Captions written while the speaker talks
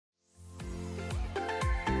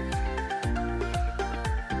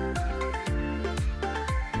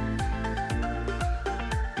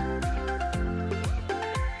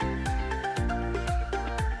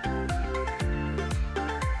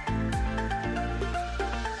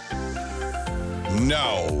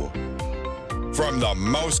Now, from the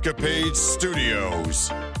Mousecapade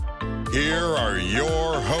Studios, here are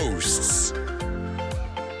your hosts.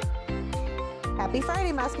 Happy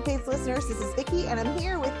Friday, Mousecapades listeners. This is Vicki, and I'm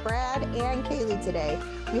here with Brad and Kaylee today.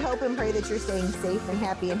 We hope and pray that you're staying safe and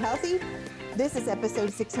happy and healthy. This is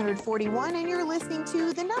episode 641, and you're listening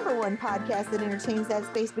to the number one podcast that entertains that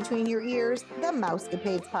space between your ears, the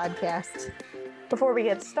Mousecapades Podcast. Before we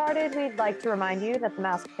get started, we'd like to remind you that the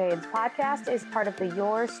Mousecapades Podcast is part of the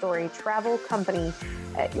Your Story Travel Company.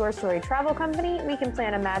 At Your Story Travel Company, we can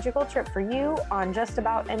plan a magical trip for you on just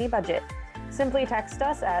about any budget. Simply text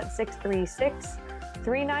us at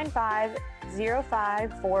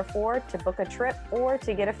 636-395-0544 to book a trip or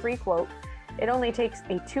to get a free quote. It only takes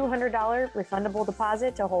a $200 refundable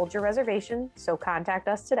deposit to hold your reservation, so contact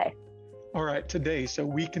us today. All right, today, so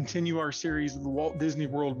we continue our series of the Walt Disney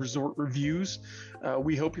World Resort Reviews.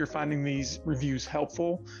 We hope you're finding these reviews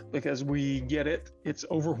helpful because we get it. It's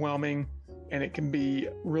overwhelming and it can be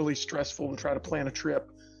really stressful to try to plan a trip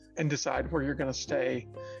and decide where you're going to stay.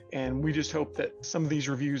 And we just hope that some of these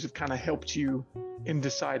reviews have kind of helped you in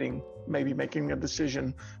deciding, maybe making a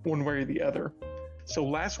decision one way or the other. So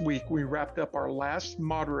last week we wrapped up our last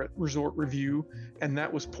moderate resort review, and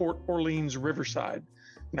that was Port Orleans Riverside.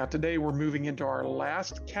 Now today we're moving into our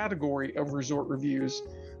last category of resort reviews,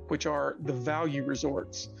 which are the value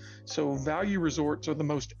resorts. So value resorts are the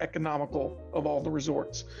most economical of all the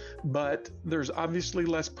resorts, but there's obviously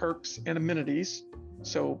less perks and amenities,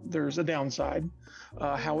 so there's a downside.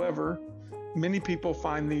 However, many people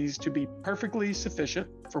find these to be perfectly sufficient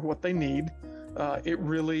for what they need. It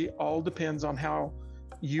really all depends on how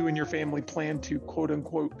you and your family plan to quote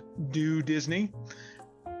unquote do Disney,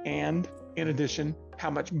 and in addition, how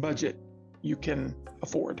much budget you can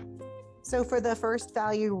afford. So for the first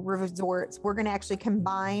value resorts, we're going to actually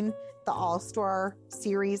combine the All-Star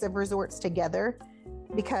series of resorts together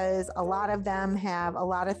because a lot of them have a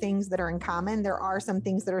lot of things that are in common. There are some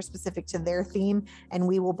things that are specific to their theme, and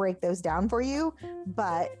we will break those down for you.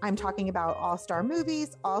 But I'm talking about All-Star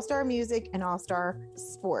Movies, All-Star Music, and All-Star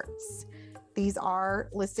Sports. These are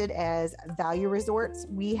listed as value resorts.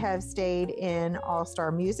 We have stayed in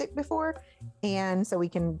All-Star Music before, and so we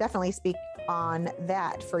can definitely speak on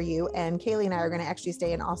that for you. And Kaylee and I are going to actually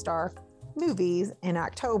stay in All-Star Movies in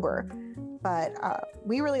October. But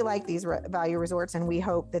we really like these value resorts, and we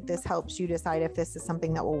hope that this helps you decide if this is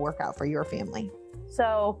something that will work out for your family.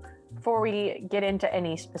 So before we get into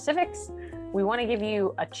any specifics, we want to give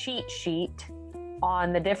you a cheat sheet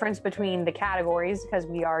on the difference between the categories because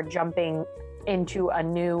we are jumping into a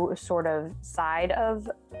new sort of side of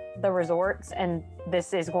the resorts, and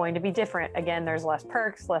this is going to be different. Again, there's less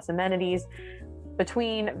perks, less amenities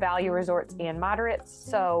between value resorts and moderates.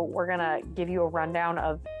 So we're going to give you a rundown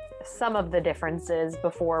of some of the differences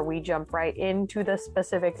before we jump right into the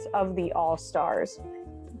specifics of the All-Stars.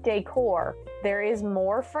 Decor. There is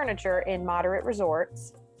more furniture in moderate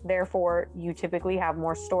resorts. Therefore, you typically have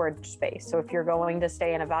more storage space. So if you're going to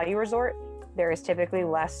stay in a value resort, there is typically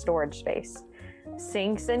less storage space.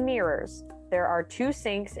 Sinks and mirrors. There are 2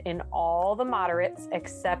 sinks in all the moderates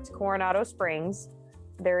except Coronado Springs.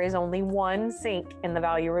 There is only 1 sink in the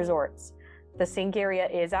value resorts. The sink area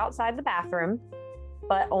is outside the bathroom,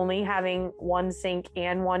 but only having 1 sink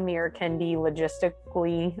and 1 mirror can be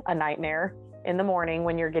logistically a nightmare in the morning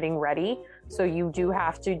when you're getting ready. So you do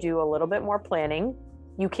have to do a little bit more planning.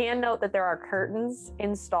 You can note that there are curtains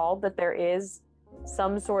installed, that there is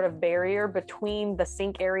some sort of barrier between the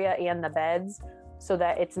sink area and the beds so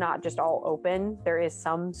that it's not just all open. There is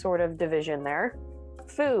some sort of division there.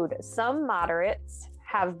 Food. Some moderates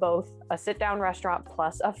have both a sit-down restaurant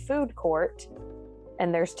plus a food court,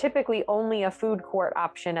 and there's typically only a food court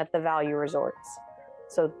option at the value resorts.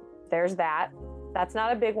 So there's that. That's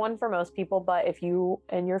not a big one for most people, but if you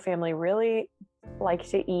and your family really like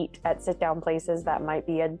to eat at sit-down places, that might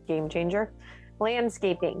be a game changer.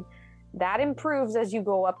 Landscaping. That improves as you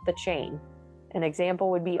go up the chain. An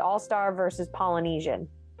example would be All-Star versus Polynesian.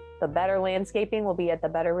 The better landscaping will be at the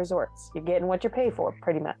better resorts. You're getting what you pay for,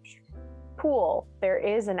 pretty much. Pool. There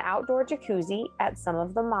is an outdoor jacuzzi at some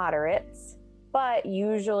of the moderates, but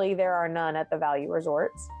usually there are none at the value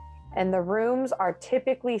resorts. And the rooms are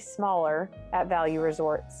typically smaller at value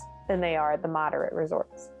resorts than they are at the moderate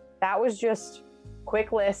resorts. That was just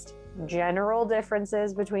quick list, general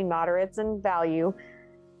differences between moderates and value.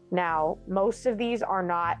 Now, most of these are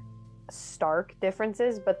not stark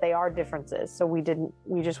differences, but they are differences. So we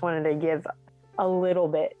just wanted to give a little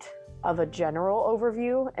bit of a general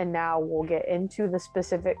overview, and now we'll get into the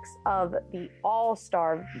specifics of the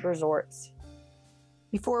All-Star resorts.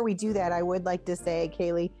 Before we do that, I would like to say,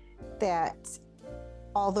 Kaylee, that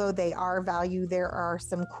although they are value, there are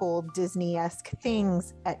some cool Disney-esque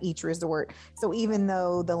things at each resort. So even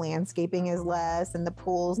though the landscaping is less and the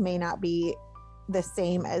pools may not be the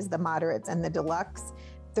same as the moderates and the deluxe,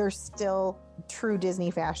 they're still true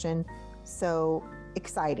Disney fashion. So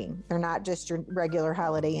exciting. They're not just your regular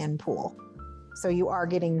Holiday Inn pool. So you are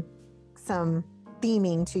getting some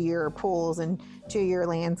theming to your pools and to your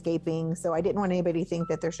landscaping. So I didn't want anybody to think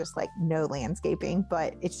that there's just like no landscaping,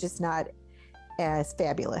 but it's just not as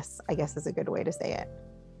fabulous, I guess is a good way to say it.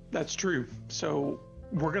 That's true. So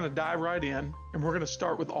we're going to dive right in, and we're going to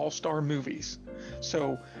start with All Star Movies.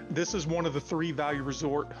 So this is one of the 3 value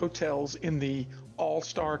resort hotels in the All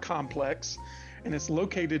Star complex, and it's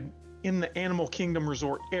located in the Animal Kingdom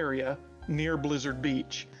Resort area near Blizzard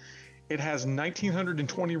Beach. It has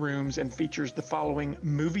 1,920 rooms and features the following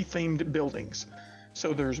movie-themed buildings.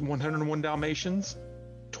 So there's 101 Dalmatians,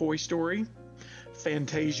 Toy Story,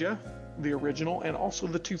 Fantasia, the original, and also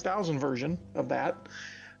the 2000 version of that,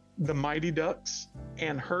 the Mighty Ducks,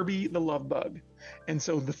 and Herbie the Love Bug. And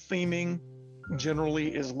so the theming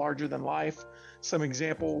generally is larger than life. Some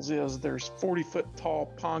examples is there's 40-foot tall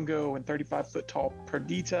Pongo and 35-foot tall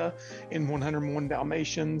Perdita in 101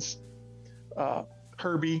 Dalmatians.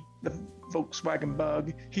 Herbie, the Volkswagen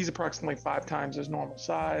Bug, he's approximately 5 times his normal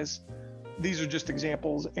size. These are just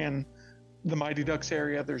examples. And the Mighty Ducks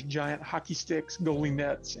area, there's giant hockey sticks, goalie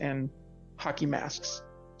nets, and hockey masks.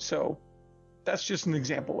 So that's just an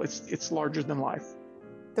example. It's larger than life.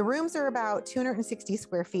 The rooms are about 260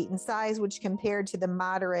 square feet in size, which compared to the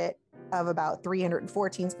moderate of about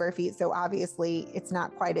 314 square feet. So obviously it's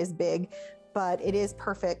not quite as big, but it is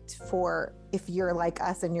perfect for if you're like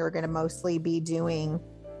us and you're going to mostly be doing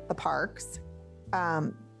the parks.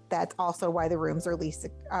 That's also why the rooms are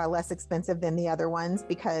less expensive than the other ones,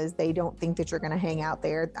 because they don't think that you're going to hang out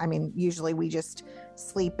there. I mean, usually we just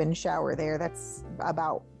sleep and shower there. That's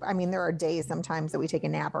about, I mean, there are days sometimes that we take a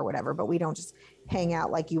nap or whatever, but we don't just hang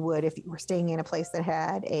out like you would if you were staying in a place that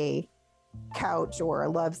had a couch or a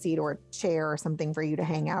love seat or a chair or something for you to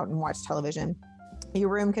hang out and watch television. Your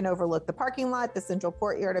room can overlook the parking lot, the central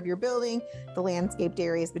courtyard of your building, the landscaped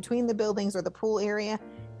areas between the buildings or the pool area,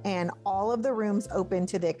 and all of the rooms open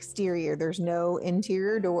to the exterior. There's no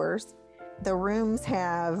interior doors. The rooms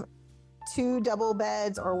have 2 double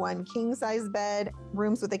beds or 1 king size bed.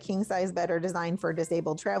 Rooms with a king size bed are designed for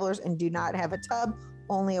disabled travelers and do not have a tub,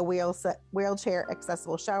 only a wheelchair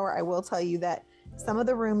accessible shower. I will tell you that some of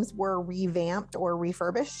the rooms were revamped or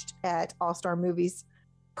refurbished at All Star Movies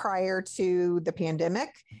prior to the pandemic.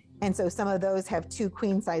 And so some of those have 2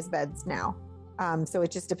 queen size beds now. So it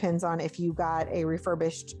just depends on if you got a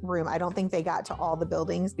refurbished room. I don't think they got to all the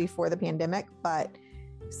buildings before the pandemic, but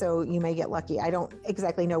so you may get lucky. I don't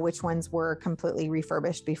exactly know which ones were completely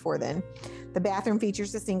refurbished before then. The bathroom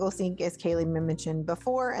features a single sink, as Kaylee mentioned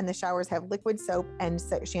before, and the showers have liquid soap and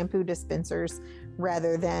shampoo dispensers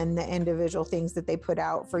rather than the individual things that they put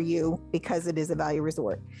out for you because it is a value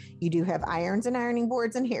resort. You do have irons and ironing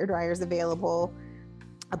boards and hair dryers available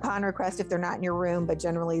upon request if they're not in your room, but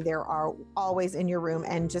generally they are always in your room.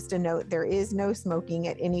 And just a note, there is no smoking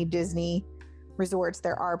at any Disney resorts.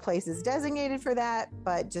 There are places designated for that,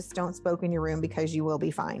 but just don't smoke in your room because you will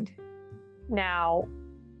be fined. Now,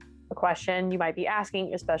 a question you might be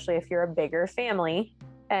asking, especially if you're a bigger family,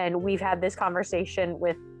 and we've had this conversation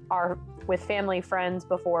with family friends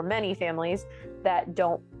before, many families that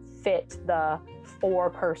don't fit the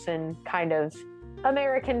 4-person kind of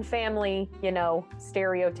American family,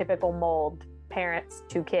 stereotypical mold, parents,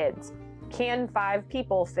 2 kids. Can 5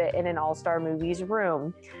 people fit in an All Star Movies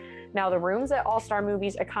room? Now, the rooms at All Star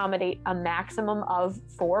Movies accommodate a maximum of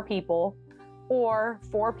 4 people or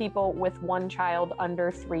 4 people with 1 child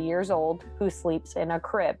under 3 years old who sleeps in a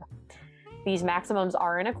crib. These maximums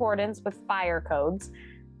are in accordance with fire codes.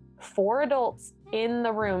 4 adults in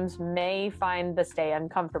the rooms may find the stay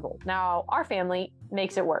uncomfortable. Now, our family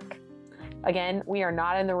makes it work. Again, we are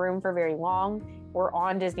not in the room for very long. We're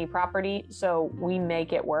on Disney property, so we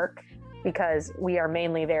make it work because we are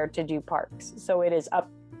mainly there to do parks. So it is up.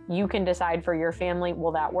 You can decide for your family,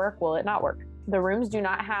 will that work? Will it not work? The rooms do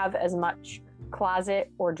not have as much closet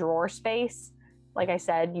or drawer space. Like I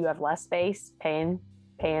said, you have less space, paying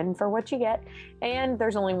for what you get. And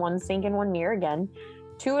there's only 1 sink and 1 mirror again.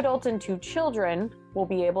 2 adults and 2 children will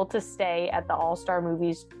be able to stay at the All Star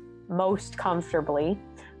Movies most comfortably.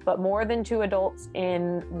 But more than 2 adults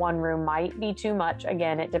in 1 room might be too much.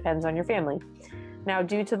 Again, it depends on your family. Now,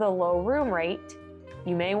 due to the low room rate,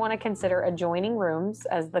 you may want to consider adjoining rooms,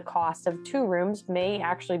 as the cost of 2 rooms may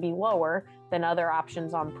actually be lower than other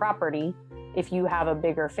options on property if you have a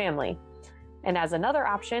bigger family. And as another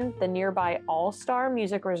option, the nearby All Star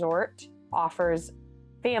Music Resort offers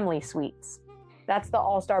family suites. That's the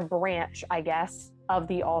All-Star branch, I guess, of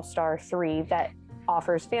the All-Star 3 that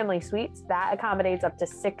offers family suites. That accommodates up to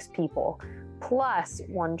 6 people, plus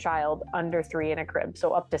 1 child under 3 in a crib.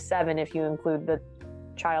 So up to 7 if you include the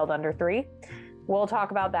child under 3. We'll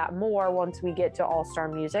talk about that more once we get to All-Star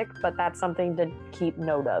Music, but that's something to keep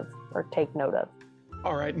note of or take note of.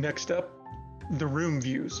 All right, next up, the room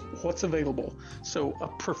views. What's available? So a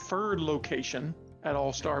preferred location at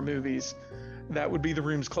All-Star Movies, that would be the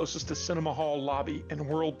rooms closest to Cinema Hall lobby and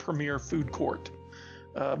world premiere food court.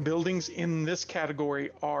 Buildings in this category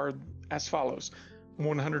are as follows: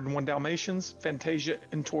 101 Dalmatians, Fantasia,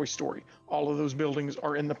 and Toy Story. All of those buildings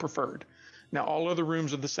are in the preferred. Now, all other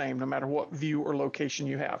rooms are the same, no matter what view or location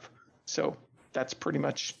you have. So that's pretty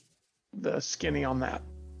much the skinny on that.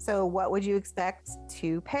 So what would you expect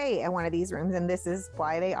to pay at one of these rooms? And this is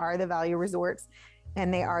why they are the value resorts,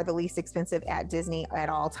 and they are the least expensive at Disney at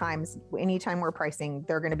all times. Anytime we're pricing,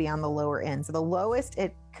 they're going to be on the lower end. So the lowest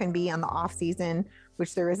it can be on the off season,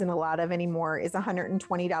 which there isn't a lot of anymore, is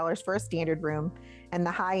 $120 for a standard room. And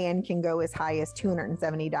the high end can go as high as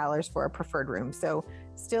 $270 for a preferred room. So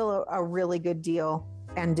still a really good deal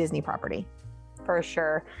on Disney property. For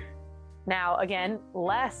sure. Now, again,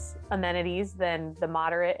 less amenities than the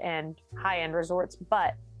moderate and high-end resorts,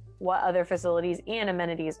 but what other facilities and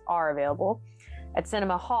amenities are available? At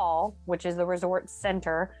Cinema Hall, which is the resort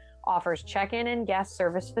center, offers check-in and guest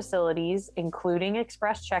service facilities, including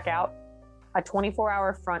express checkout, a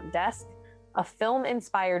 24-hour front desk, a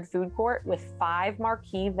film-inspired food court with 5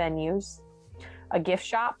 marquee venues, a gift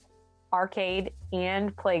shop, arcade,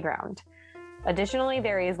 and playground. Additionally,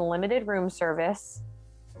 there is limited room service,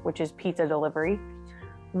 which is pizza delivery,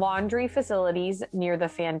 laundry facilities near the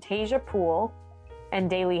Fantasia pool, and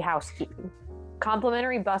daily housekeeping.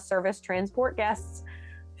 Complimentary bus service transport guests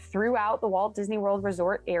throughout the Walt Disney World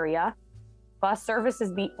Resort area. Bus service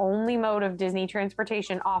is the only mode of Disney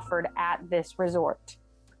transportation offered at this resort.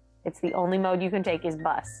 It's the only mode you can take is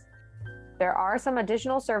bus. There are some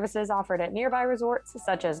additional services offered at nearby resorts,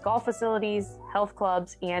 such as golf facilities, health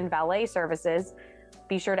clubs, and valet services.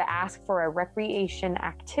 Be sure to ask for a recreation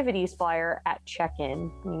activities flyer at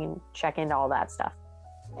check-in. You can check into all that stuff.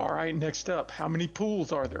 All right, next up, how many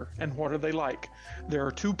pools are there and what are they like? There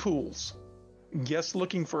are 2 pools. Guests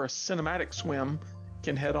looking for a cinematic swim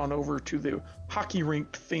can head on over to the hockey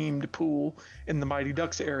rink themed pool in the Mighty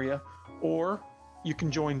Ducks area, or you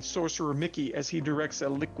can join Sorcerer Mickey as he directs a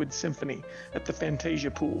liquid symphony at the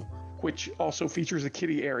Fantasia pool, which also features a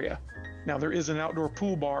kiddie area. Now, there is an outdoor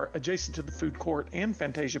pool bar adjacent to the food court and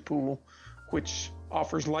Fantasia pool, which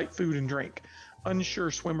offers light food and drink.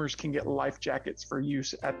 Unsure swimmers can get life jackets for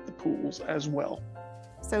use at the pools as well.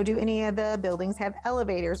 So do any of the buildings have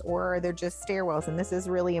elevators, or are they just stairwells? And this is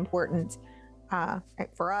really important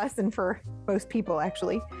for us and for most people,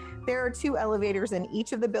 actually. There are 2 elevators in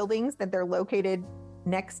each of the buildings that they're located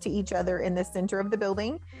next to each other in the center of the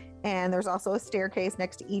building. And there's also a staircase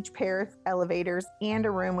next to each pair of elevators and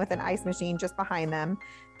a room with an ice machine just behind them.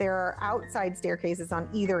 There are outside staircases on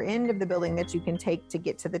either end of the building that you can take to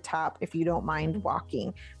get to the top if you don't mind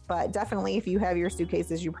walking. But definitely, if you have your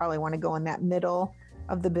suitcases, you probably want to go in that middle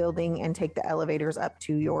of the building and take the elevators up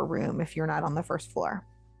to your room if you're not on the first floor.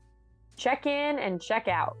 Check in and check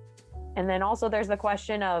out. And then also there's the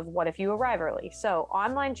question of what if you arrive early? So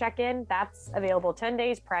online check-in, that's available 10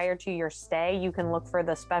 days prior to your stay. You can look for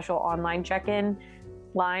the special online check-in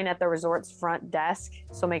line at the resort's front desk.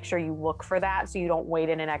 So make sure you look for that so you don't wait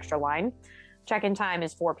in an extra line. Check-in time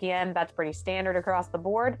is 4 p.m. That's pretty standard across the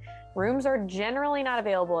board. Rooms are generally not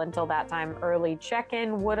available until that time. Early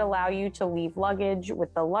check-in would allow you to leave luggage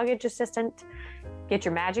with the luggage assistant. Get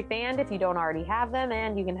your Magic Band if you don't already have them,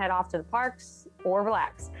 and you can head off to the parks or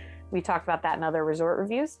relax. We talked about that in other resort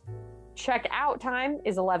reviews. Check-out time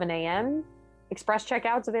is 11 a.m. Express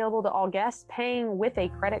checkout's available to all guests paying with a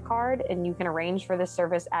credit card, and you can arrange for this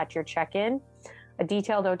service at your check-in. A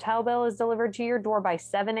detailed hotel bell is delivered to your door by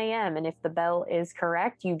 7 a.m., and if the bell is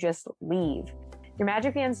correct, you just leave. Your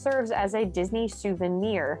Magic Band serves as a Disney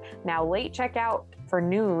souvenir. Now, late checkout for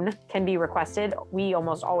noon can be requested. We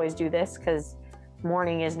almost always do this because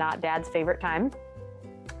morning is not Dad's favorite time.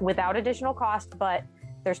 Without additional cost, but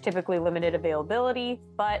there's typically limited availability,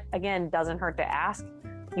 but again, doesn't hurt to ask.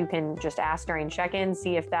 You can just ask during check-in,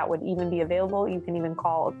 see if that would even be available. You can even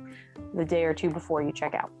call the day or 2 before you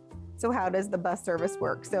check out. So how does the bus service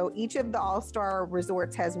work? So each of the All-Star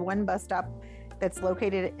resorts has one bus stop that's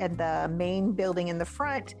located at the main building in the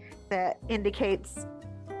front that indicates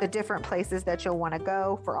the different places that you'll want to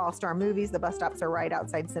go. For All-Star Movies, the bus stops are right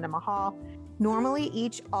outside Cinema Hall. Normally,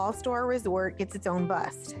 each all-star resort gets its own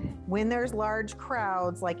bus. When there's large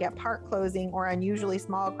crowds, like at park closing or unusually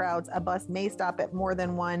small crowds, a bus may stop at more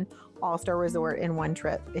than one all-star resort in one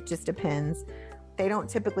trip. It just depends. They don't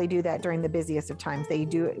typically do that during the busiest of times. They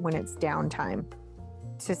do it when it's downtime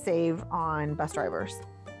to save on bus drivers.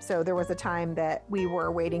 So there was a time that we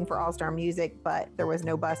were waiting for All-Star Music, but there was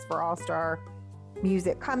no bus for All-Star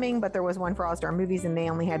Music coming, but there was one for All-Star Movies, and they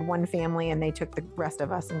only had one family, and they took the rest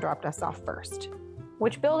of us and dropped us off first.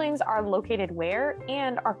 Which buildings are located where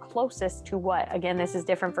and are closest to what? Again, this is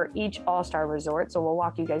different for each All-Star resort, so we'll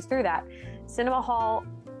walk you guys through that. Cinema Hall,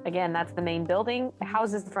 again, that's the main building. It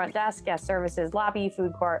houses the front desk, guest services, lobby,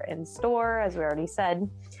 food court, and store, as we already said.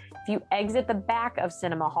 If you exit the back of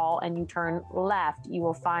Cinema Hall and you turn left, you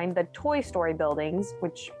will find the Toy Story buildings,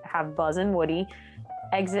 which have Buzz and Woody.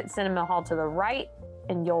 Exit Cinema Hall to the right,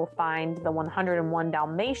 and you'll find the 101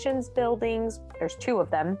 Dalmatians buildings. There's two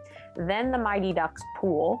of them. Then the Mighty Ducks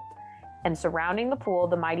pool. And surrounding the pool,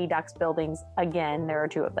 the Mighty Ducks buildings, again, there are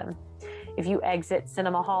two of them. If you exit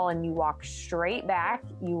Cinema Hall and you walk straight back,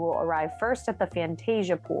 you will arrive first at the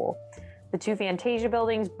Fantasia pool. The two Fantasia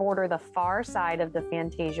buildings border the far side of the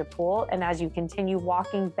Fantasia pool, and as you continue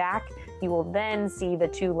walking back, you will then see the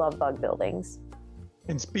two Love Bug buildings.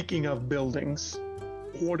 And speaking of buildings,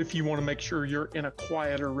 what if you want to make sure you're in a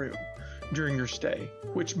quieter room during your stay?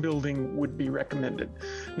 Which building would be recommended?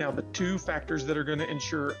 Now, the two factors that are going to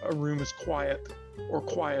ensure a room is quiet or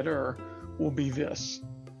quieter will be this: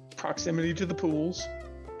 proximity to the pools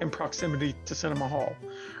and proximity to Cinema Hall.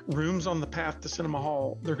 Rooms on the path to Cinema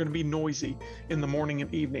Hall, they're going to be noisy in the morning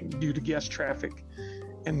and evening due to guest traffic.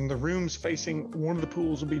 And the rooms facing one of the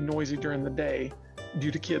pools will be noisy during the day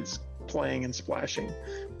due to kids playing and splashing.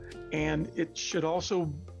 And it should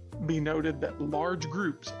also be noted that large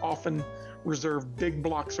groups often reserve big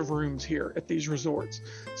blocks of rooms here at these resorts.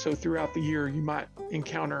 So throughout the year, you might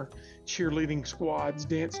encounter cheerleading squads,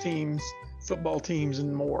 dance teams, football teams,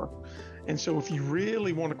 and more. And so if you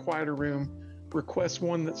really want a quieter room, request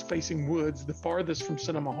one that's facing woods, the farthest from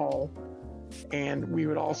Cinema Hall. And we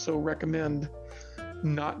would also recommend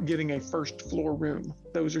not getting a first floor room.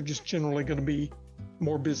 Those are just generally going to be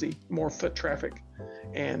more busy, more foot traffic.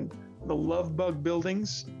 And the Love Bug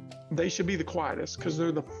buildings, they should be the quietest because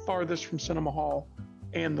they're the farthest from Cinema Hall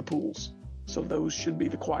and the pools. So those should be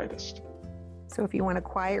the quietest. So if you want a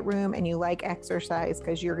quiet room and you like exercise,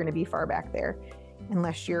 because you're going to be far back there,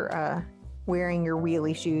 unless you're wearing your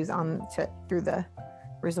wheelie shoes through the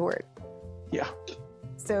resort. Yeah.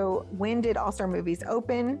 So when did All-Star Movies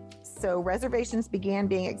open? So reservations began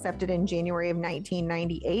being accepted in January of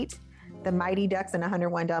 1998. The Mighty Ducks and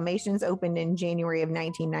 101 Dalmatians opened in January of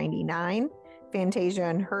 1999. Fantasia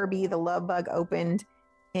and Herbie the Love Bug opened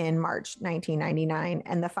in March 1999.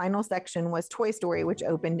 And the final section was Toy Story, which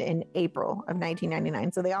opened in April of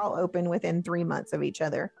 1999. So they all opened within 3 months of each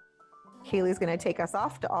other. Kaylee's going to take us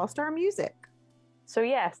off to All-Star Music. So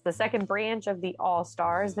yes, the second branch of the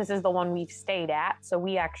All-Stars, this is the one we've stayed at. So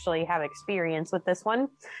we actually have experience with this one.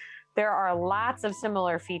 There are lots of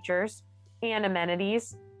similar features and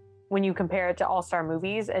amenities when you compare it to All-Star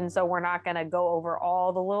Movies. And so we're not going to go over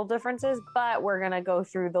all the little differences, but we're going to go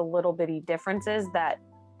through the little bitty differences that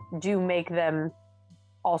do make them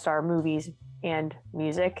All-Star Movies and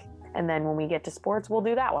music. And then when we get to sports, we'll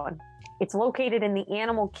do that one. It's located in the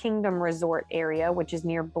Animal Kingdom Resort area, which is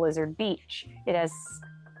near Blizzard Beach. It has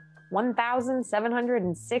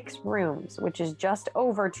 1,706 rooms, which is just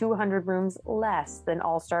over 200 rooms less than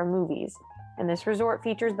All-Star Movies. And this resort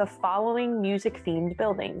features the following music-themed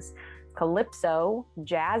buildings: Calypso,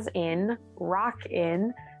 Jazz Inn, Rock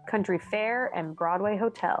Inn, Country Fair, and Broadway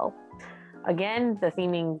Hotel. Again, the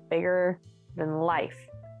theming bigger than life.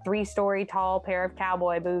 3-story tall pair of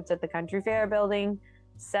cowboy boots at the Country Fair building,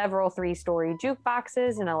 several 3-story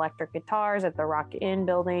jukeboxes and electric guitars at the Rock Inn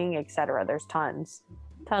building, etc. There's tons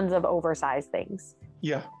of oversized things.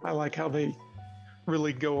 Yeah, I like how they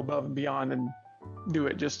really go above and beyond and do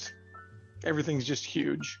it just, everything's just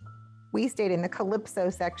huge. We stayed in the Calypso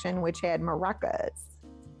section, which had maracas.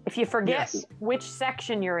 If you forget Yes. which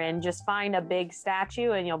section you're in, just find a big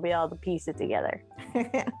statue and you'll be able to piece it together.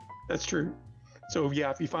 That's true. So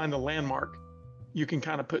yeah, if you find a landmark, you can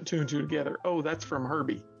kind of put two and two together. Oh, that's from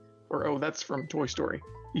Herbie, or oh, that's from Toy Story.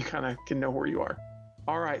 You kind of can know where you are.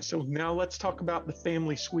 All right, so now let's talk about the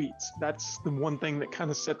family suites. That's the one thing that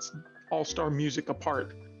kind of sets All-Star Music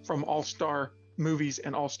apart from All-Star Movies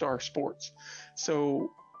and All-Star Sports.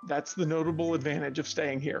 So that's the notable advantage of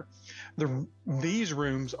staying here. These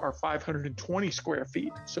rooms are 520 square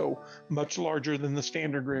feet, so much larger than the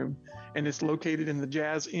standard room, and it's located in the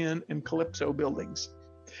Jazz Inn and Calypso buildings.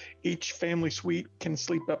 Each family suite can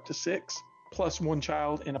sleep up to 6, plus one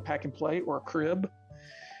child in a pack and play or a crib.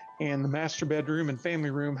 And the master bedroom and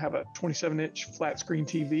family room have a 27-inch flat screen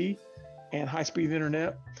TV and high-speed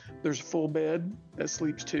internet. There's a full bed that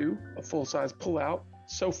sleeps two, a full-size pull-out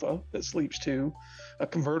sofa that sleeps two, a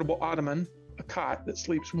convertible ottoman, a cot that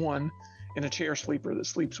sleeps one, and a chair sleeper that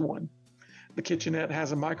sleeps one. The kitchenette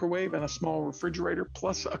has a microwave and a small refrigerator,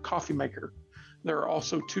 plus a coffee maker. There are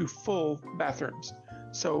also two full bathrooms.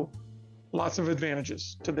 So lots of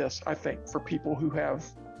advantages to this, I think, for people who have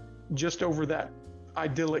just over that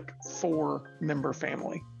idyllic 4-member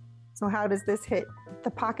family. So how does this hit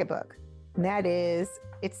the pocketbook? And that is,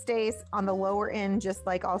 it stays on the lower end, just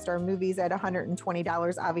like All-Star Movies at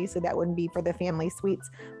 $120. Obviously, that wouldn't be for the family suites,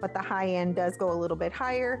 but the high end does go a little bit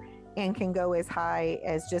higher and can go as high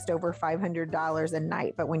as just over $500 a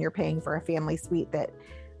night. But when you're paying for a family suite that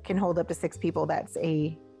can hold up to 6 people, that's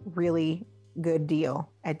a really good deal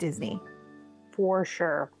at Disney. For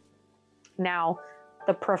sure. Now,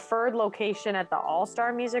 the preferred location at the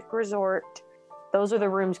All-Star Music Resort, those are the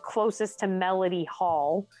rooms closest to Melody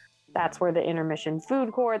Hall. That's where the intermission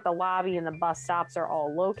food court, the lobby, and the bus stops are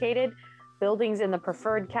all located. Buildings in the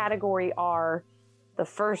preferred category are the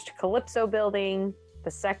first Calypso building,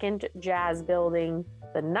 the second Jazz building,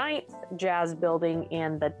 the 9th Jazz building,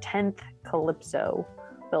 and the 10th Calypso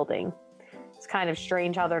building. It's kind of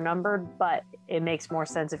strange how they're numbered, but it makes more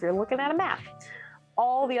sense if you're looking at a map.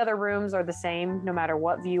 All the other rooms are the same, no matter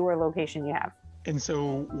what view or location you have. And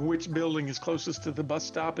so which building is closest to the bus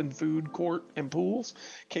stop and food court and pools?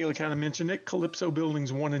 Kayla kind of mentioned it. Calypso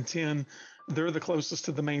buildings 1 and 10, they're the closest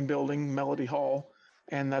to the main building, Melody Hall,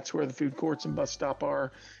 and that's where the food courts and bus stop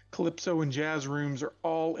are. Calypso and Jazz rooms are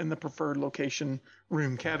all in the preferred location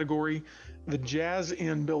room category. The Jazz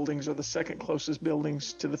Inn buildings are the second closest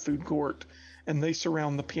buildings to the food court, and they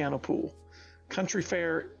surround the piano pool. Country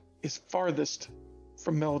Fair is farthest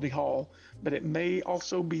from Melody Hall, but it may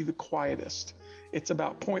also be the quietest. It's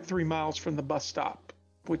about 0.3 miles from the bus stop,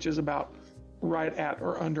 which is about right at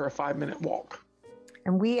or under a 5-minute walk.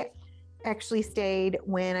 And we actually stayed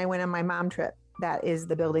when I went on my mom trip. That is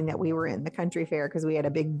the building that we were in, the Country Fair, because we had a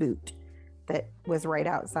big boot that was right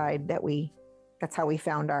outside that's how we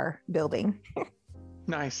found our building.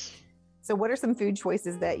 Nice. So what are some food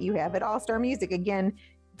choices that you have at All-Star Music? Again,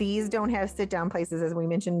 these don't have sit-down places, as we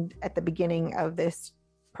mentioned at the beginning of this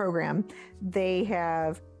program. They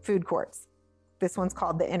have food courts. This one's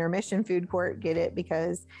called the intermission food court. Get it?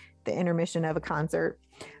 Because the intermission of a concert.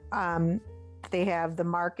 They have the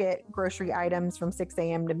market, grocery items from 6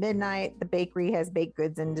 a.m. to midnight. The bakery has baked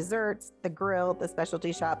goods and desserts. The grill, the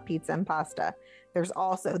specialty shop, pizza and pasta. There's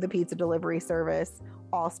also the pizza delivery service,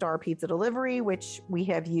 All-Star Pizza Delivery, which we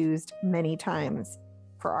have used many times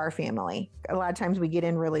for our family. A lot of times we get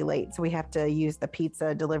in really late, so we have to use the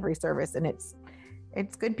pizza delivery service, and it's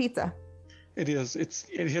good pizza. It is.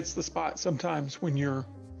 It hits the spot sometimes when you're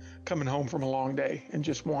coming home from a long day and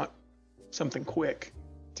just want something quick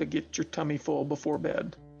to get your tummy full before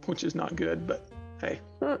bed, which is not good, but hey.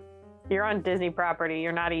 You're on Disney property.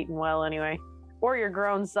 You're not eating well anyway. Or your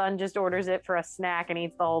grown son just orders it for a snack and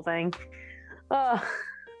eats the whole thing.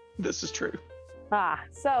 This is true.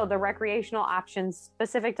 So the recreational options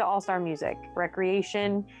specific to All-Star Music.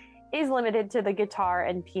 Recreation is limited to the guitar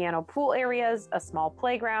and piano pool areas, a small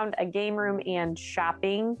playground, a game room, and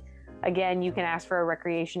shopping. Again, you can ask for a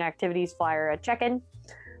recreation activities flyer at check-in.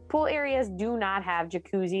 Pool areas do not have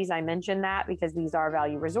jacuzzis. I mentioned that because these are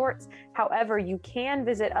value resorts. However, you can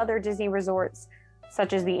visit other Disney resorts,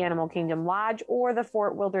 such as the Animal Kingdom Lodge or the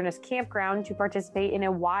Fort Wilderness Campground, to participate in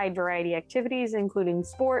a wide variety of activities, including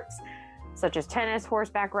sports, such as tennis,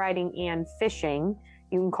 horseback riding, and fishing.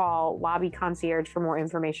 You can call Lobby Concierge for more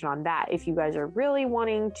information on that if you guys are really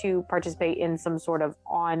wanting to participate in some sort of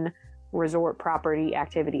on-resort property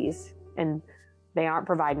activities, and they aren't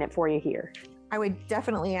providing it for you here. I would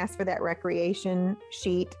definitely ask for that recreation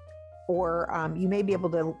sheet, or you may be able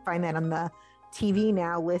to find that on the TV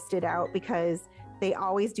now listed out, because they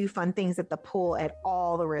always do fun things at the pool at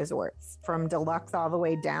all the resorts, from deluxe all the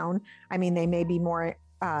way down. I mean, they may be more,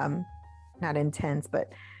 not intense,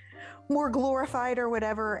 but more glorified or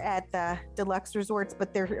whatever at the deluxe resorts,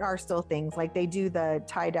 but there are still things like they do the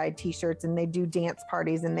tie-dye t-shirts, and they do dance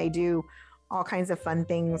parties, and they do all kinds of fun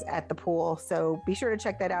things at the pool. So be sure to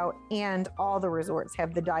check that out. And all the resorts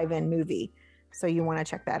have the dive-in movie, so you want to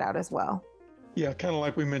check that out as well. Yeah, kind of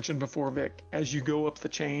like we mentioned before, Vic, as you go up the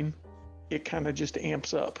chain, it kind of just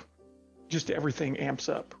amps up. Just everything amps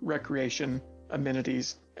up. Recreation,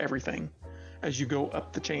 amenities, everything, as you go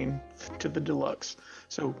up the chain to the deluxe.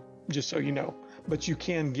 So just so you know, but you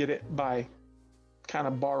can get it by kind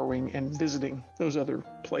of borrowing and visiting those other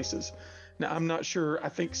places. Now, I'm not sure. I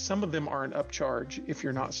think some of them are an upcharge if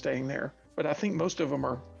you're not staying there, but I think most of them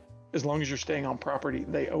are, as long as you're staying on property,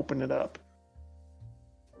 they open it up.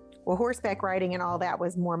 Well, horseback riding and all that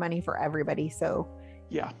was more money for everybody. So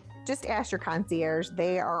Yeah. just ask your concierge.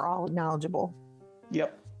 They are all knowledgeable.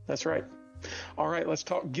 Yep, that's right. All right, let's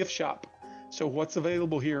talk gift shop. So what's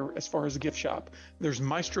available here as far as the gift shop? There's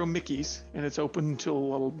Maestro Mickey's, and it's open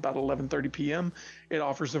until about 11:30 p.m. It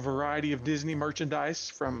offers a variety of Disney merchandise,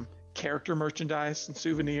 from character merchandise and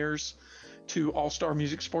souvenirs to all-star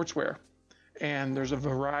music sportswear. And there's a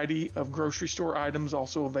variety of grocery store items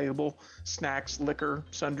also available: snacks, liquor,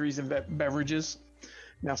 sundries, and beverages.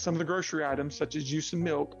 Now, some of the grocery items, such as juice and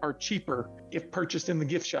milk, are cheaper if purchased in the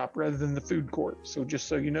gift shop rather than the food court. So just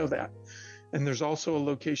so you know that. And there's also a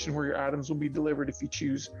location where your items will be delivered if you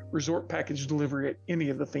choose resort package delivery at any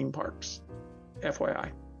of the theme parks.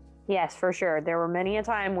 FYI. Yes, for sure. There were many a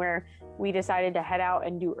time where we decided to head out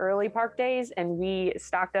and do early park days, and we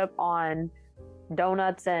stocked up on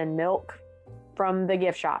donuts and milk from the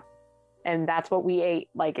gift shop. And that's what we ate.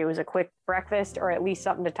 Like, it was a quick breakfast, or at least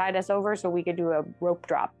something to tide us over so we could do a rope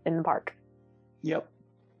drop in the park. Yep.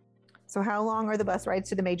 So how long are the bus rides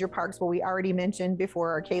to the major parks? Well, we already mentioned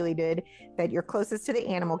before, or Kaylee did, that you're closest to the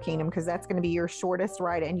Animal Kingdom because that's going to be your shortest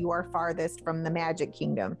ride, and you are farthest from the Magic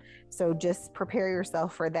Kingdom. So just prepare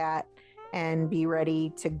yourself for that and be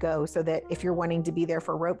ready to go, so that if you're wanting to be there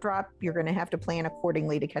for rope drop, you're going to have to plan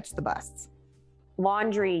accordingly to catch the bus.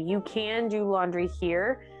 Laundry. You can do laundry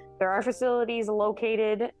here. There are facilities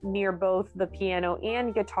located near both the piano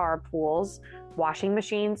and guitar pools. Washing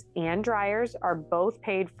machines and dryers are both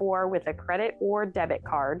paid for with a credit or debit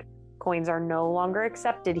card. Coins are no longer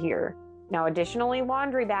accepted here. Now, additionally,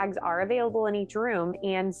 laundry bags are available in each room,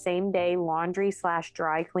 and same-day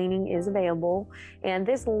laundry/dry cleaning is available. And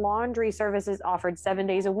this laundry service is offered 7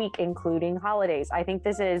 days a week, including holidays. I think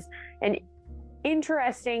this is an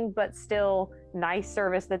interesting but still nice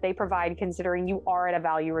service that they provide, considering you are at a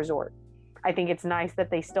value resort. I think it's nice that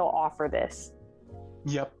they still offer this.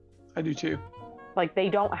 Yep, I do too. Like, they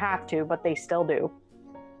don't have to, but they still do.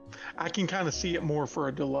 I can kind of see it more for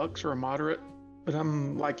a deluxe or a moderate, but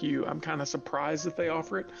I'm like you. I'm kind of surprised that they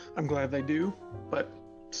offer it. I'm glad they do, but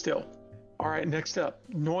still. All right, next up,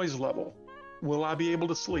 noise level. Will I be able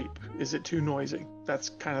to sleep? Is it too noisy? That's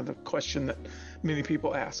kind of the question that many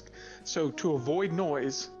people ask. So to avoid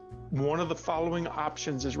noise, one of the following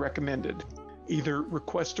options is recommended. Either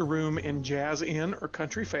request a room in Jazz Inn or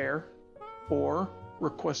Country Fair, or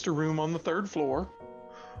request a room on the 3rd floor,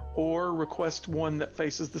 or request one that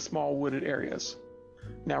faces the small wooded areas.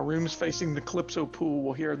 Now, rooms facing the Calypso pool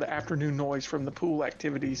will hear the afternoon noise from the pool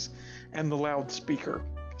activities and the loudspeaker,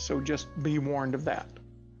 so just be warned of that.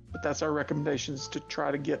 But that's our recommendations, to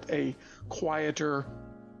try to get a quieter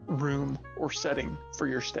room or setting for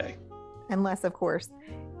your stay. Unless, of course,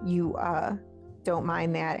 you don't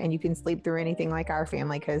mind that and you can sleep through anything like our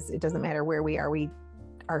family, because it doesn't matter where we are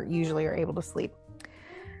usually able to sleep.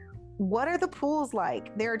 What are the pools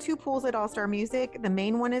like? There are 2 pools at All Star Music. The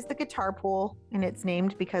main one is the guitar pool, and it's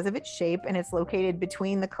named because of its shape, and it's located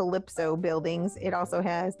between the Calypso buildings. It also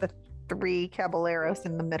has the 3 caballeros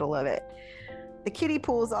in the middle of it. The kiddie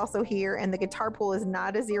pool is also here, and the guitar pool is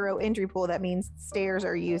not a 0 entry pool. That means stairs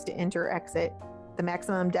are used to enter or exit. The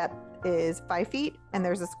maximum depth is 5 feet, and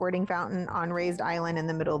there's a squirting fountain on raised island in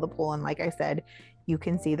the middle of the pool. And like I said, you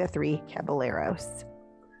can see the 3 caballeros.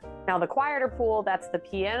 Now, the quieter pool, that's the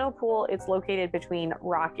piano pool. It's located between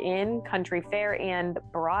Rock Inn, Country Fair, and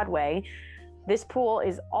Broadway. This pool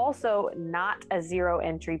is also not a 0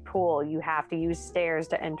 entry pool. You have to use stairs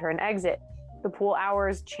to enter and exit. The pool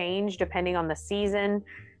hours change depending on the season.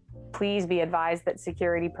 Please be advised that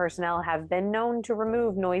security personnel have been known to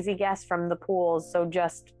remove noisy guests from the pools, so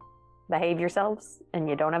just behave yourselves and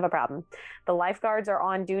you don't have a problem. The lifeguards are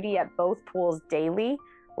on duty at both pools daily.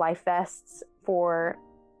 Life vests for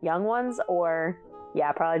young ones, or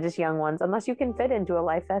probably just young ones. Unless you can fit into a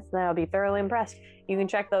life vest, then I'll be thoroughly impressed. You can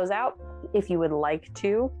check those out if you would like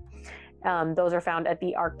to. Those are found at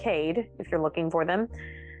the arcade if you're looking for them.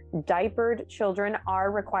 Diapered children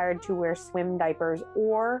are required to wear swim diapers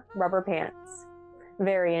or rubber pants.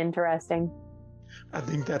 Very interesting. I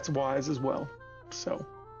think that's wise as well. So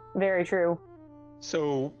very true.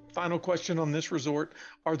 So, final question on this resort.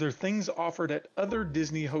 Are there things offered at other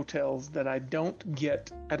Disney hotels that I don't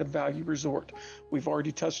get at a value resort? We've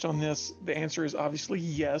already touched on this. The answer is obviously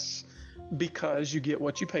yes, because you get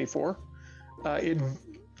what you pay for.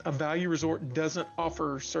 A value resort doesn't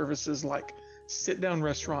offer services like sit-down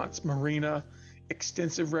restaurants, marina,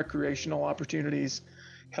 extensive recreational opportunities,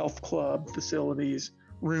 health club facilities,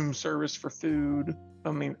 room service for food,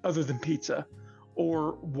 other than pizza,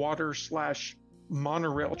 or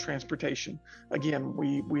water/monorail transportation. Again,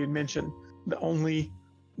 we had mentioned the only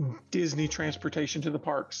Disney transportation to the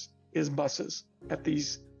parks is buses at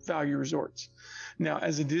these value resorts. Now,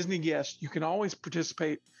 as a Disney guest, you can always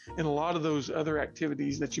participate in a lot of those other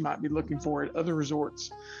activities that you might be looking for at other resorts,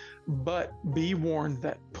 but be warned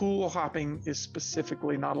that pool hopping is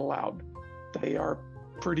specifically not allowed. They are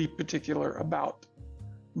pretty particular about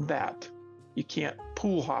that. You can't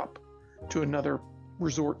pool hop to another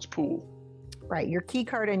resort's pool. Right. Your key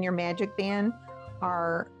card and your magic band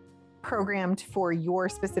are programmed for your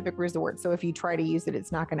specific resort. So if you try to use it,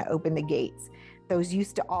 it's not going to open the gates. Those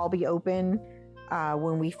used to all be open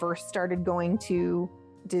when we first started going to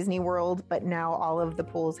Disney World, but now all of the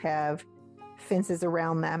pools have fences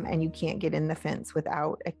around them and you can't get in the fence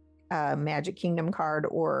without a Magic Kingdom card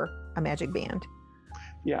or a magic band.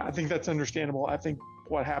 Yeah, I think that's understandable. I think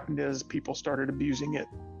what happened is people started abusing it,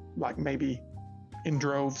 like maybe in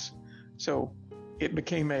droves. So it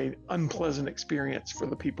became an unpleasant experience for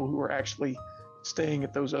the people who were actually staying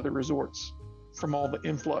at those other resorts from all the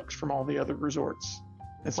influx from all the other resorts.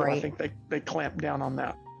 And so I think they clamped down on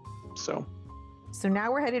that. So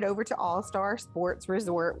now we're headed over to All-Star Sports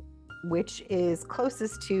Resort, which is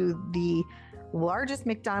closest to the largest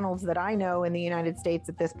McDonald's that I know in the United States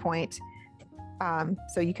at this point.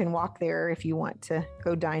 So you can walk there if you want to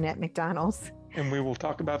go dine at McDonald's. And we will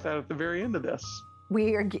talk about that at the very end of this.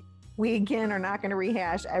 We again are not going to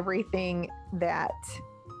rehash everything that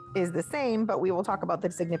is the same, but we will talk about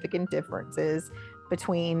the significant differences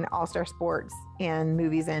between All-Star Sports and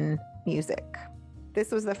movies and music.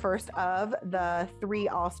 This was the first of the 3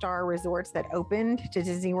 All-Star resorts that opened to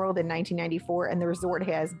Disney World in 1994, and the resort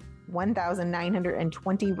has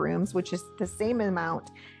 1,920 rooms, which is the same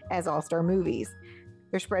amount as All-Star Movies.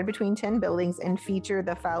 They're spread between 10 buildings and feature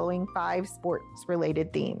the following 5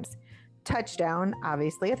 sports-related themes. Touchdown,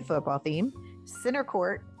 obviously, a football theme. Center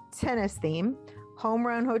Court, tennis theme. Home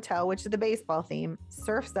Run Hotel, which is the baseball theme.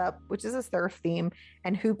 Surf's Up, which is a surf theme.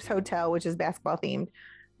 And Hoops Hotel, which is basketball themed.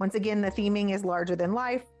 Once again, the theming is larger than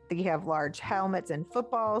life. They have large helmets and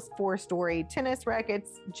footballs, 4-story tennis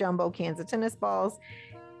rackets, jumbo cans of tennis balls,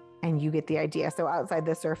 and you get the idea. So outside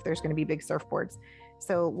the surf, there's going to be big surfboards.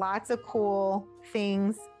 So lots of cool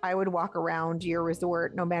things. I would walk around your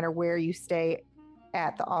resort, no matter where you stay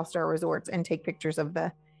at the All-Star resorts, and take pictures of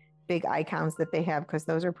the big icons that they have, because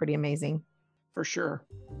those are pretty amazing. For sure.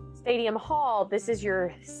 Stadium Hall, this is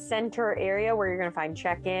your center area where you're going to find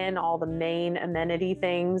check-in, all the main amenity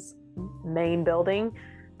things, main building.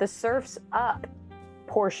 The Surf's Up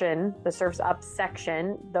portion, the Surf's Up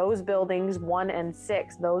section, those buildings 1 and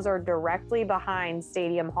 6, those are directly behind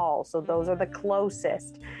Stadium Hall. So those are the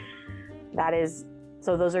closest.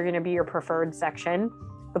 So those are going to be your preferred section.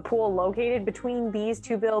 The pool located between these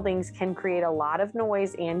 2 buildings can create a lot of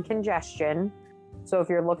noise and congestion. So if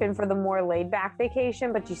you're looking for the more laid-back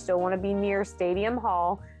vacation, but you still want to be near Stadium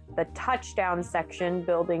Hall, the touchdown section,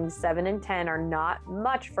 buildings 7 and 10, are not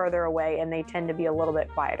much further away, and they tend to be a little bit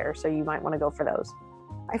quieter. So you might want to go for those.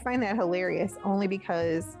 I find that hilarious, only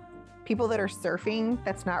because people that are surfing,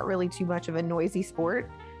 that's not really too much of a noisy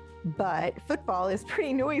sport, but football is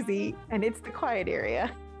pretty noisy, and it's the quiet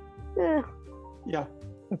area. Yeah,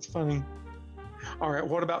 that's funny. All right,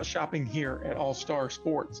 what about shopping here at All-Star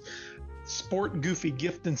Sports? Sport Goofy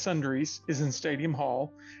Gift and Sundries is in Stadium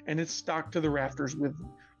Hall, and it's stocked to the rafters with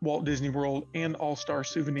Walt Disney World and All-Star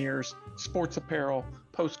souvenirs, sports apparel,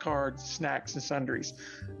 postcards, snacks, and sundries.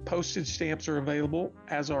 Postage stamps are available,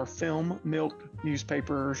 as are film, milk,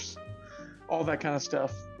 newspapers, all that kind of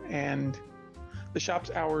stuff. And the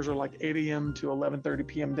shop's hours are like 8 a.m. to 11:30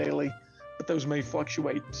 p.m. daily, but those may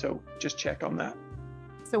fluctuate, so just check on that.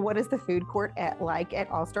 So what is the food court at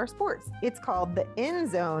All-Star Sports? It's called the End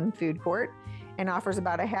Zone Food Court and offers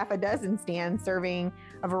about a half a dozen stands serving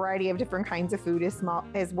a variety of different kinds of food,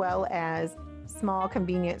 as well as small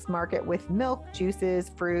convenience market with milk, juices,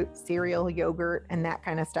 fruit, cereal, yogurt, and that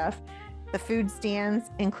kind of stuff. The food stands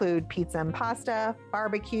include pizza and pasta,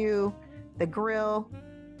 barbecue, the grill.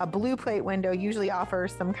 A blue plate window usually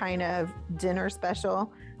offers some kind of dinner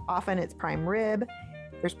special. Often it's prime rib.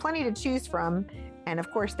 There's plenty to choose from. And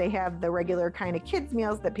of course, they have the regular kind of kids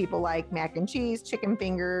meals that people like: mac and cheese, chicken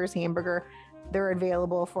fingers, hamburger. They're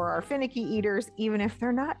available for our finicky eaters, even if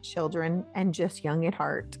they're not children and just young at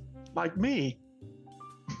heart. Like me.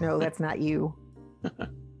 No, that's not you.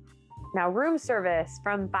 Now, room service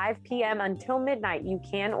from 5 p.m. until midnight. You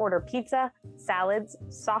can order pizza, salads,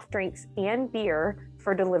 soft drinks, and beer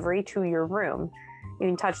for delivery to your room. You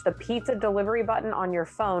can touch the pizza delivery button on your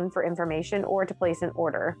phone for information or to place an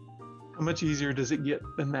order. How much easier does it get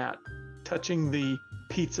than that? Touching the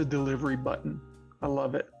pizza delivery button. I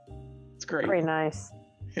love it. It's great. Very nice.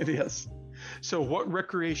 It is. So what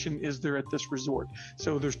recreation is there at this resort?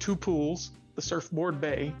 So there's 2 pools, the Surfboard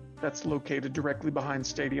Bay, that's located directly behind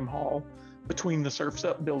Stadium Hall, between the Surf's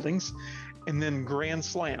Up buildings, and then Grand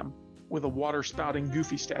Slam with a water spouting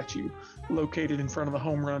Goofy statue located in front of the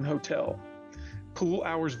Home Run Hotel. Pool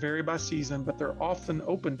hours vary by season, but they're often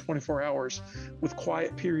open 24 hours with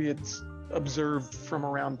quiet periods observed from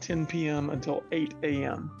around 10 p.m. until 8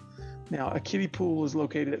 a.m. Now, a kiddie pool is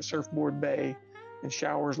located at Surfboard Bay, and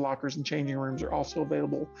showers, lockers, and changing rooms are also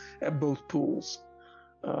available at both pools.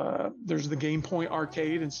 There's the Game Point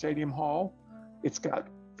Arcade in Stadium Hall. It's got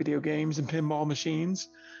video games and pinball machines.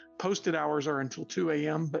 Posted hours are until 2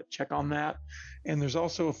 a.m., but check on that. And there's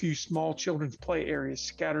also a few small children's play areas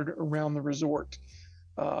scattered around the resort.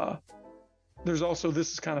 There's also,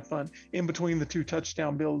 this is kind of fun, in between the 2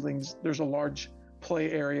 touchdown buildings, there's a large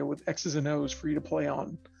play area with X's and O's for you to play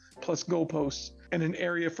on, plus goalposts, and an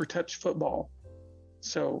area for touch football.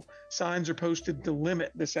 So signs are posted to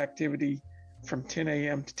limit this activity from 10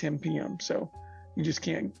 a.m. to 10 p.m. So you just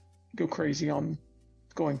can't go crazy on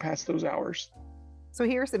going past those hours. So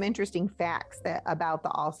here are some interesting facts about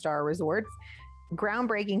the All-Star Resorts.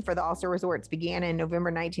 Groundbreaking for the All-Star Resorts began in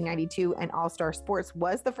November 1992, and All-Star Sports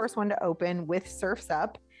was the first one to open with Surf's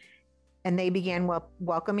Up, and they began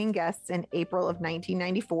welcoming guests in April of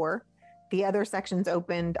 1994. The other sections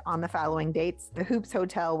opened on the following dates. The Hoops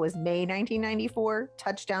Hotel was May 1994,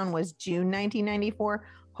 Touchdown was June 1994,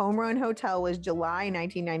 Home Run Hotel was July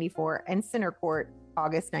 1994, and Center Court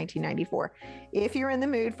August 1994. If you're in the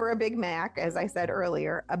mood for a Big Mac, as I said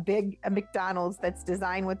earlier, a McDonald's that's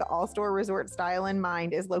designed with the All-Star Resort style in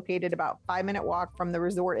mind is located about 5-minute walk from the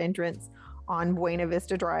resort entrance on Buena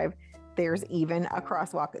Vista Drive. There's even a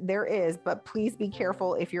crosswalk. There is, but please be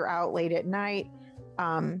careful if you're out late at night.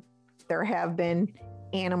 There have been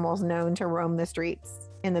animals known to roam the streets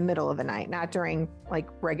in the middle of the night, not during like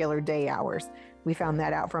regular day hours. We found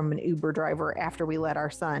that out from an Uber driver after we let our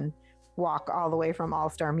son walk all the way from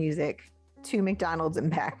All-Star Music to McDonald's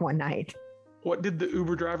and back one night. What did the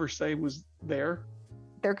Uber driver say was there?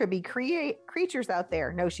 There could be creatures out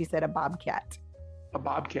there. No, she said a bobcat. A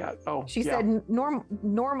bobcat. Oh, she said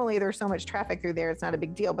normally there's so much traffic through there, it's not a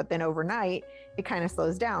big deal. But then overnight, it kind of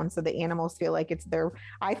slows down. So the animals feel like it's their,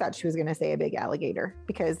 I thought she was going to say a big alligator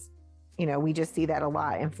because, you know, we just see that a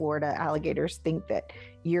lot in Florida. Alligators think that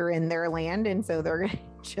you're in their land. And so they're going to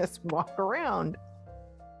just walk around.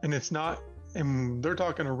 And it's not, and they're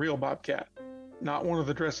talking a real bobcat, not one of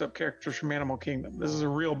the dress up characters from Animal Kingdom. This is a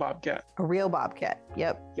real bobcat. A real bobcat.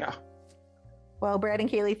 Yep. Yeah. Well, Brad and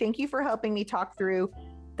Kaylee, thank you for helping me talk through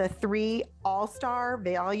the 3 All-Star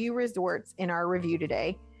Value Resorts in our review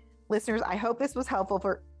today. Listeners, I hope this was helpful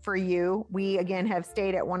for you. We, again, have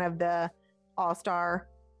stayed at one of the All-Star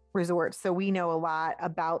Resorts, so we know a lot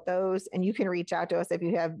about those, and you can reach out to us if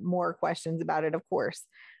you have more questions about it, of course.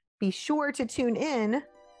 Be sure to tune in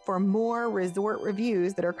for more resort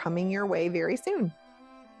reviews that are coming your way very soon.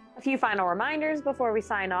 A few final reminders before we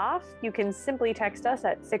sign off. You can simply text us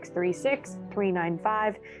at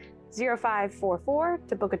 636-395-0544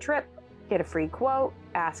 to book a trip, get a free quote,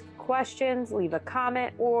 ask questions, leave a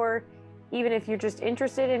comment, or even if you're just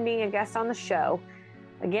interested in being a guest on the show.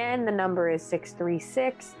 Again, the number is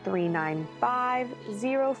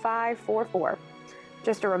 636-395-0544.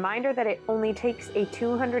 Just a reminder that it only takes a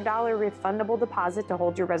 $200 refundable deposit to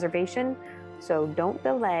hold your reservation, so don't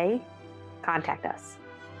delay. Contact us.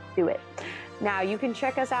 Do it. Now, you can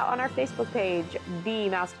check us out on our Facebook page, The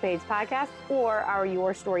Mousecapades Podcast, or our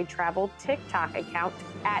Your Story Travel TikTok account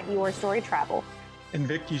at Your Story Travel. And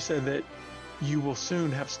Vic, you said that you will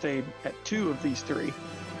soon have stayed at 2 of these 3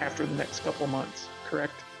 after the next couple of months,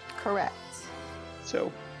 correct? Correct.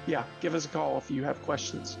 So, yeah, give us a call if you have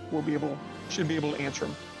questions. Should be able to answer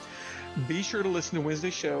them. Be sure to listen to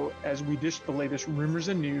Wednesday's show as we dish the latest rumors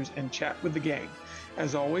and news and chat with the gang.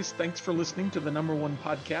 As always, thanks for listening to the #1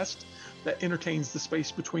 podcast that entertains the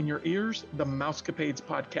space between your ears, the Mousecapades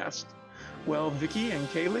Podcast. Well, Vicky and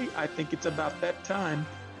Kaylee, I think it's about that time.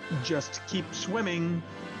 Just keep swimming.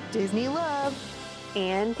 Disney love.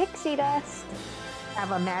 And pixie dust.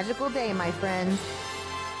 Have a magical day, my friends.